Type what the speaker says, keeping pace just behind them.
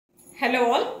Hello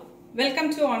all, welcome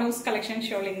to AnuSCollections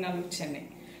Sholinganallur, Chennai.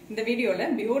 இந்த வீடியோல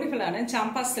பியூட்டிஃபுல்லான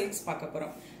சாம்பா சில்க்ஸ் பார்க்க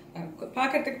போறோம்.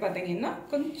 பார்க்கிறதுக்கு பாத்தீங்கன்னா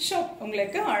கொஞ்சம்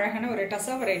உங்களுக்கு அழகான ஒரு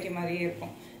டசா வெரைட்டி மாதிரியே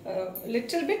இருக்கும்.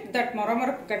 லிட்டில் பிட் தட்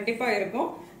மொரமொரப்பு கண்டிப்பா இருக்கும்.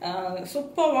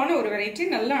 சூப்பரான ஒரு வெரைட்டி,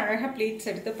 நல்ல அழகா ப்ளீட்ஸ்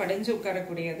எடுத்து படிஞ்சு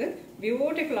உட்காரக்கூடியது.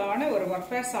 பியூட்டிஃபுல்லான ஒரு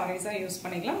ஒர்க் வேர் சாரீஸா யூஸ்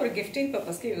பண்ணிக்கலாம், ஒரு கிஃப்டிங்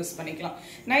பர்பஸ்க்கு யூஸ் பண்ணிக்கலாம்.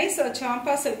 Nice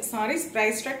Samba silk saris,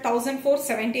 price at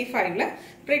 1475ல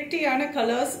பிரிட்டியான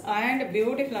colours and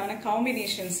பியூட்டிஃபுல்லான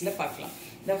காம்பினேஷன்ஸ்ல பார்க்கலாம்.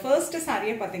 The first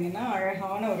saree பாத்தீங்கன்னா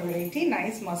அழகான ஒரு variety,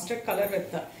 nice mustard colour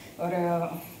with ஒரு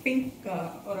பிங்க்,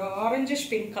 ஒரு ஆரஞ்சிஷ்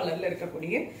பிங்க் கலர்ல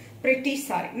இருக்கக்கூடிய பிரிட்டி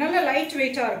சாரி. நல்ல லைட்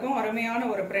வெயிட்டா இருக்கும், அருமையான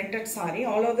ஒரு printed sorry.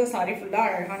 All over the sorry ஃபுல்லா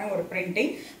அழகான ஒரு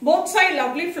printing, both side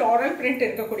lovely floral print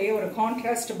இருக்கக்கூடிய ஒரு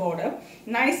கான்ட்ராஸ்ட் பார்டர்,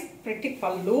 நைஸ் பிரிட்டி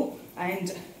பல்லு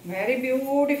அண்ட் வெரி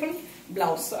பியூட்டிஃபுல்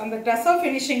பிளவுஸ். அந்த ட்ரெஸ்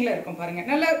ஃபினிஷிங்ல இருக்கும் பாருங்க.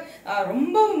 நல்ல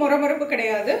ரொம்ப முறமுறப்பு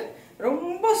கிடையாது,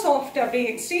 ரொம்ப சாஃப்ட், அப்படி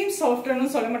எக்ஸ்ட்ரீம் சாஃப்ட்னு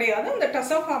சொல்ல முடியாது, அந்த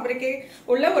டசா ஃபேப்ரிக்கே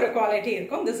உள்ள ஒரு குவாலிட்டி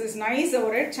இருக்கும். திஸ் இஸ் நைஸ்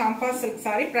ஒரு Samba silk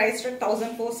sorry, price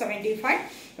 1475.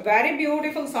 Very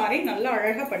beautiful sorry, நல்ல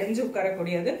அழகா படிஞ்சு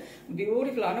உட்காரக்கூடியது,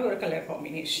 பியூட்டிஃபுல்லான ஒரு colour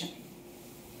combination.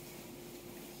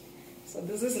 So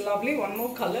this is lovely, one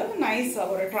more color, nice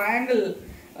ஒரு ட்ரையாங்கிள்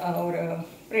ஒரு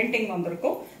பிரிண்டிங்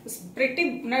வந்திருக்கும். பிரிட்டி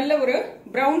நல்ல ஒரு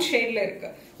பிரவுன் ஷேட்ல இருக்கு.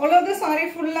 ஆல் ஓவர் தி சாரி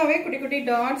ஃபுல்லாவே குட்டி குட்டி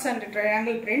dots and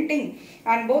triangle printing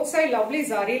and both side lovely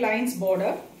sorry lines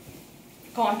border,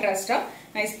 கான்ட்ராஸ்டா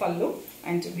nice பல்லு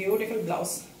அண்ட் பியூட்டிஃபுல்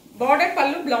பிளவுஸ். பார்டர்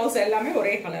பல்லு பிளவுஸ் எல்லாமே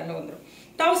ஒரே கலர்ல வந்துடும்.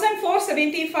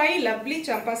 1475 லவ்லி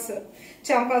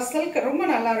சாம்பா சில்க், ரொம்ப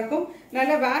நல்லா இருக்கும்.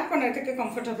 நல்லா வேர் பண்ணுறதுக்கு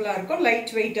கம்ஃபர்டபுளா இருக்கும்,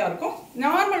 லைட் வெயிட்டா இருக்கும்,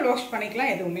 நார்மல் வாஷ்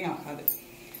பண்ணிக்கலாம், எதுவுமே ஆகாது.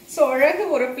 ஸோ அழகு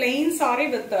ஒரு பிளெயின் சாரி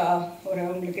வித் ஒரு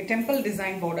உங்களுக்கு டெம்பிள்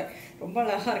டிசைன் பார்டர், ரொம்ப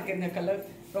அழகா இருக்கு இந்த கலர்,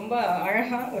 ரொம்ப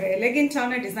அழகா ஒரு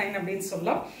எலிகென்டான டிசைன் அப்படின்னு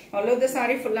சொல்லலாம். ஆல் ஓவர் தி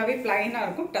சாரி ஃபுல்லாவே பிளைனா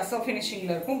இருக்கும், டசா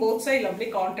ஃபினிஷிங்ல இருக்கும், both side lovely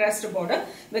contrast border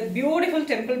with beautiful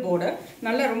temple border.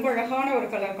 நல்ல ரொம்ப அழகான ஒரு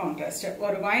கலர் கான்ட்ராஸ்ட்,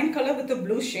 ஒரு wine colour with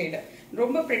blue shade,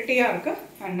 ரொம்ப பிரிட்டியா இருக்கு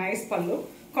அண்ட் நைஸ் பல்லு,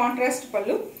 கான்ட்ராஸ்ட்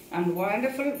பல்லு and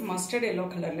wonderful mustard yellow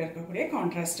color la irukkudiya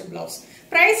contrast blouse.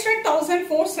 Price at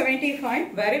 1475,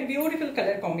 very beautiful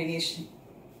color combination.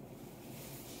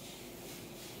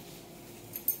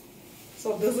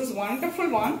 So this is wonderful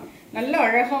one, nalla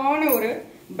alagana oru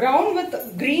brown with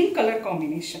green color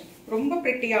combination, ரொம்ப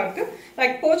பிரிட்டியா இருக்கு.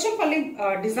 Like Pochampalli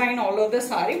design all over the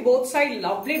sorry, both side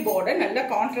lovely border, நல்ல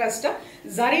கான்ட்ராஸ்டா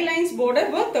zari lines border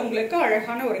with உங்களுக்கு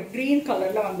அழகான ஒரு green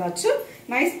கலர்ல வந்தாச்சு.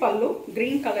 Nice பல்லு,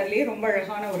 green கலர்லயே ரொம்ப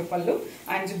அழகான ஒரு பல்லு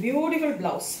அண்ட் பியூட்டிஃபுல்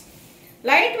பிளவுஸ்.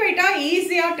 லைட் வெயிட்டா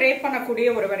ஈஸியா ட்ரேப் பண்ணக்கூடிய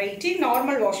ஒரு வெரைட்டி,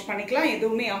 நார்மல் வாஷ் பண்ணிக்கலாம்,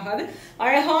 எதுவுமே ஆகாது.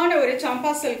 அழகான ஒரு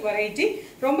சாம்பா சில்க் வெரைட்டி,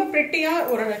 ரொம்ப பிரிட்டியா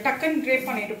ஒரு டக்கன் ட்ரேப்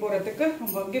பண்ணிட்டு போறதுக்கு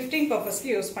நம்ம கிஃப்டிங் பர்பஸ்க்கு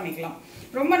யூஸ் பண்ணிக்கலாம்.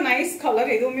 ரொம்ப நைஸ்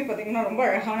கலர், எதுவுமே பாத்தீங்கன்னா ரொம்ப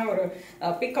அழகான ஒரு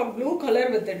பிக்அப் ப்ளூ கலர்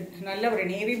வித் நல்ல ஒரு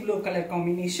navy blue colour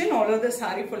combination. All over the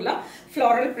sorry ஃபுல்லா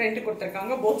ஃப்ளாரல் பிரிண்ட்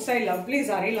கொடுத்திருக்காங்க, both side lovely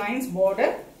sorry lines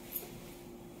border.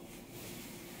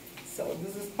 So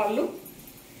this is pallu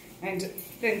and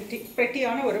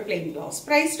prettyana or plain blouse.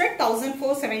 Price at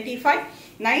 1475.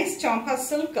 Nice champa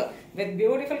silk with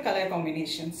beautiful color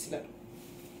combinations.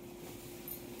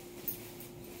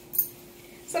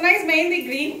 So nice mehendi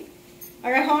green,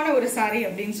 அழகான ஒரு saree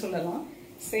அப்படினு சொல்லலாம்.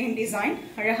 Same design,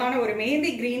 அழகான ஒரு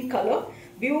mehendi green color,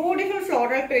 beautiful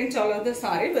floral print all over the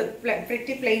saree with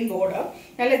pretty plain border,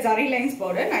 நல்ல zari lines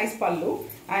border, nice pallu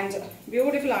and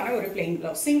beautiful ஆன ஒரு plain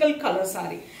blouse. Single color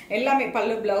saree, எல்லாமே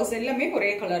பல்லு பிளவுஸ் எல்லாமே ஒரே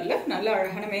கலர்ல, நல்ல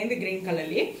அழகான மெஹந்தி கிரீன்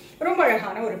கலர்லயே ரொம்ப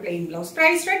அழகான ஒரு plain blouse.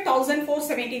 Price at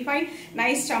 1475.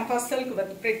 nice champa silk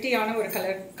with pretty ஆன ஒரு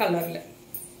கலர்ல.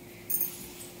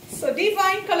 So deep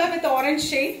wine color with orange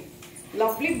shade,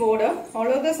 lovely border, all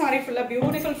over the saree full of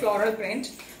beautiful floral print,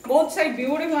 both side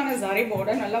beautiful ஆன zari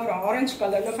border, நல்ல ஒரு orange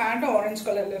கலர்ல, Fanta orange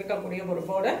கலர்ல இருக்கக்கூடிய ஒரு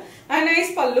border and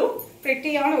nice pallu,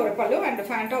 pretty ஆன ஒரு pallu and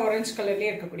Fanta orange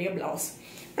கலர்லயே இருக்கக்கூடிய blouse.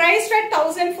 Price at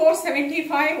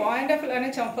 1475. wonderful ஆன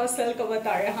champa silk with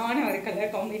அழகான ஒரு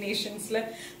கலர் காம்பினேஷன்ஸ்ல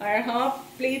அழகா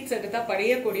ப்ளீட்ஸ் எடுத்தா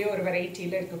படியக்கூடிய ஒரு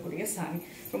வெரைட்டில இருக்கக்கூடிய சாரி.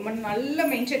 ரொம்ப நல்ல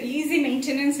easy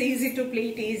maintenance, easy to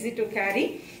pleat, easy to carry.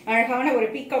 அழகான ஒரு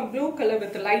peacock blue colour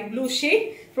with light blue shade,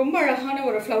 ரொம்ப அழகான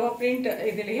ஒரு ஃப்ளவர் பிரிண்ட்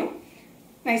இதுலயும்,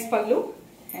 நைஸ் பல்லு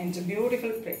அண்ட்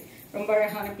பியூட்டிஃபுல் பிரிண்ட், ரொம்ப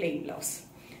அழகான plain blouse.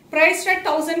 Price at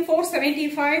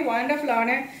 1475. wonderful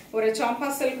ஆன ஒரு சாம்பா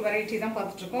சில்க் வெரைட்டி தான்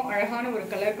பார்த்துட்டு இருக்கோம். அழகான ஒரு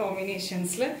கலர்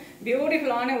காம்பினேஷன்ஸ்ல,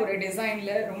 பியூட்டிஃபுல் ஆன ஒரு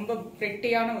டிசைன்ல, ரொம்ப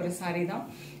பிரிட்டியான ஒரு சாரி தான்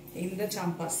இந்த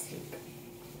சாம்பா சில்க்.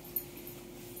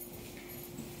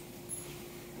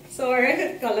 சோ அழகு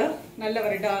கலர், நல்ல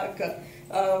ஒரு டார்க்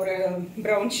ஒரு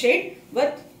brown shade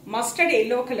with mustard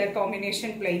yellow color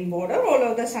combination plain border all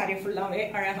over the saree fullave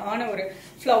alagana or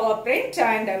flower print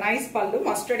and a nice pallu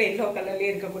mustard yellow color la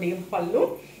irukkudiya pallu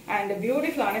and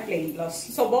beautiful ஆன plain blouse.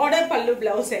 So border pallu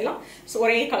blouse எல்லாம்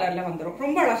ஒரே கலர்ல வந்துரும்.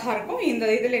 ரொம்ப அழகா இருக்கும். இந்த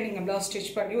இதுல நீங்க blouse stitch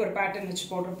பண்ணி ஒரு pattern வச்சு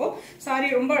போடுறப்போ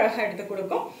saree ரொம்ப அழகா எடுத்து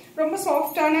கொடுக்கும். ரொம்ப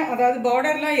சாஃப்ட்டான, அதாவது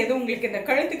பார்டர்லாம் எதுவும் உங்களுக்கு இந்த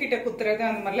கழுத்து கிட்ட குத்துறது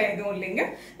அந்த மாதிரிலாம் எதுவும் இல்லைங்க.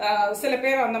 சில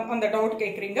பேர் அந்த டவுட்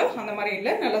கேக்குறீங்க, அந்த மாதிரி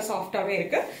இல்ல, நல்லா சாஃப்ட்டாவே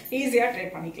இருக்கு. ஈஸியா ட்ரை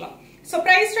பண்ணிக்கலாம். So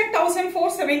price at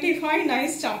 1475.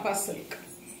 Nice Chappa silk.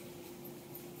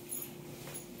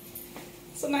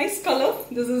 So nice color.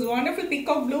 This is wonderful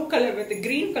peacock blue color with the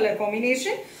green color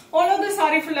combination. All of the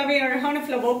saree full away arahana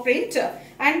flower print,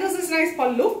 and this is nice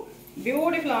pallu.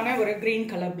 Beautiful ana or a green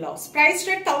color blouse. Price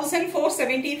at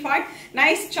 1475.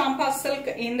 Nice Chappa silk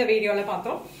in the video la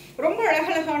paathom. ரொம்ப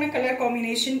அழகான colour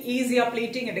combination, ஈஸியா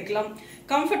pleating எடுக்கலாம்,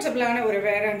 கம்ஃபர்டபுளான ஒரு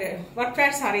வேர் and work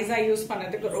where சாரீஸா use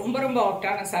பண்ணதுக்கு ரொம்ப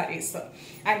ஆப்டான saris,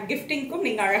 and கிஃப்டிங்க்கும்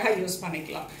நீங்க அழகா யூஸ்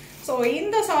பண்ணிக்கலாம். ஸோ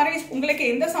இந்த சாரீஸ் உங்களுக்கு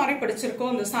எந்த சாரீ பிடிச்சிருக்கோ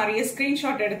அந்த சாரியை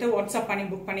ஸ்கிரீன்ஷாட் எடுத்து வாட்ஸ்அப் பண்ணி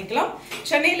புக் பண்ணிக்கலாம்.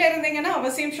 சென்னையில இருந்தீங்கன்னா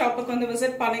அவசியம் ஷாப்புக்கு வந்து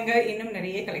விசிட் பண்ணுங்க, இன்னும்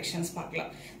நிறைய கலெக்ஷன்ஸ்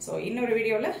பார்க்கலாம். ஸோ இன்னொரு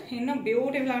வீடியோல இன்னும்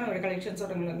பியூட்டிஃபுல்லான ஒரு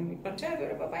கலெக்ஷன்ஸோட உங்களை மீட் பண்றேன். அது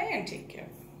ஒரு பை அண்ட் டேக்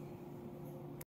கேர்.